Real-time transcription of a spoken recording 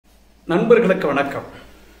நண்பர்களுக்கு வணக்கம்.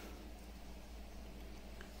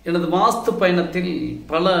 எனது வாஸ்து பயணத்தில்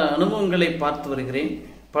பல அனுபவங்களை பார்த்து வருகிறேன்.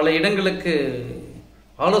 பல இடங்களுக்கு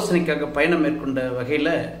ஆலோசனைக்காக பயணம் மேற்கொண்ட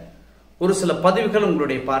வகையில் ஒரு சில பதிவுகள்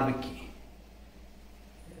உங்களுடைய பார்வைக்கு.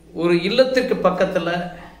 ஒரு இல்லத்திற்கு பக்கத்தில்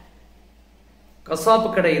கசாப்பு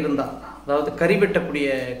கடை இருந்தால், அதாவது கறி வெட்டக்கூடிய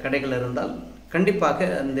கடைகள் இருந்தால், கண்டிப்பாக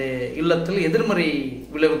அந்த இல்லத்தில் எதிர்மறை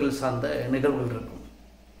விளைவுகள் சார்ந்த நிகழ்வுகள் இருக்கும்.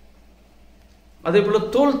 அதே போல்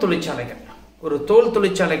தோல் தொழிற்சாலைகள், ஒரு தோல்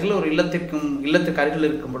தொழிற்சாலைகள் ஒரு இல்லத்துக்கு அருகில்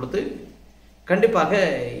இருக்கும் பொழுது கண்டிப்பாக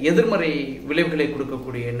எதிர்மறை விளைவுகளை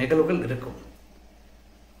கொடுக்கக்கூடிய நிகழ்வுகள் இருக்கும்.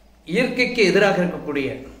 இயற்கைக்கு எதிராக இருக்கக்கூடிய,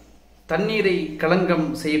 தண்ணீரை களங்கம்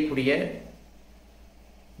செய்யக்கூடிய,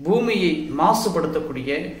 பூமியை மாசுபடுத்தக்கூடிய,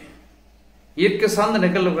 இயற்கை சார்ந்த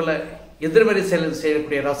நிகழ்வுகளை எதிர்மறை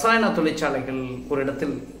செய்யக்கூடிய ரசாயன தொழிற்சாலைகள் ஒரு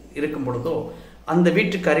இடத்தில் இருக்கும் பொழுதோ, அந்த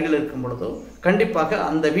வீட்டுக்கு அருகில் இருக்கும் பொழுதோ கண்டிப்பாக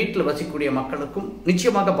அந்த வீட்டில் வசிக்கக்கூடிய மக்களுக்கும்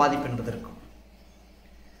நிச்சயமாக பாதிப்பு என்பது இருக்கும்.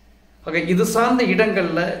 ஆக இது சார்ந்த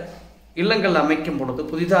இல்லங்கள் அமைக்கும் பொழுது,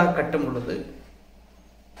 புதிதாக கட்டும் பொழுது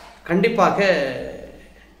கண்டிப்பாக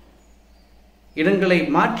இடங்களை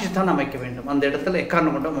மாற்றித்தான் அமைக்க வேண்டும். அந்த இடத்துல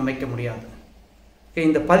எக்காரணம் கொண்டும் அமைக்க முடியாது.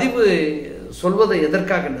 இந்த பதிவு சொல்வதை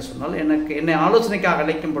எதற்காக என்று சொன்னால், என்னை ஆலோசனைக்காக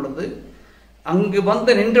அழைக்கும் பொழுது அங்கு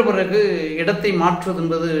வந்து நின்ற பிறகு இடத்தை மாற்றுவது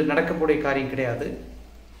என்பது நடக்கக்கூடிய காரியம் கிடையாது.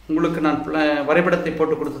 உங்களுக்கு நான் வரைபடத்தை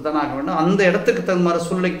போட்டு கொடுத்து தான் ஆக வேண்டும். அந்த இடத்துக்கு தகுந்த மாதிரி,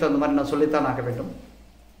 சூழ்நிலைக்கு தகுந்த மாதிரி நான் சொல்லித்தான் ஆக வேண்டும்.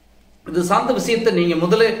 இது சார்ந்த விஷயத்தை நீங்கள்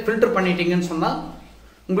முதலே ஃபில்டர் பண்ணிட்டீங்கன்னு சொன்னால்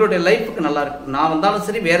உங்களுடைய லைஃபுக்கு நல்லா இருக்கும். நான் வந்தாலும்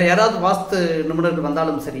சரி, வேறு யாராவது வாஸ்து நிபுணர்கள்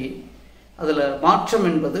வந்தாலும் சரி, அதில் மாற்றம்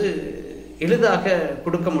என்பது எளிதாக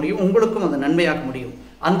கொடுக்க முடியும், உங்களுக்கும் அது நன்மையாக முடியும்.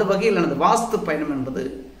 அந்த வகையில் எனது வாஸ்து பயணம் என்பது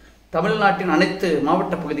தமிழ்நாட்டின் அனைத்து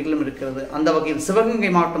மாவட்ட பகுதிகளிலும் இருக்கிறது. அந்த வகையில் சிவகங்கை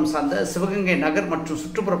மாவட்டம் சார்ந்த சிவகங்கை நகர் மற்றும்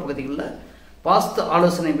சுற்றுப்புற பகுதிகளில் வாஸ்து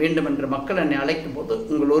ஆலோசனை வேண்டும் என்ற மக்கள் என்னை அழைக்கும் போது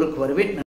உங்கள் ஊருக்கு வருவேன்.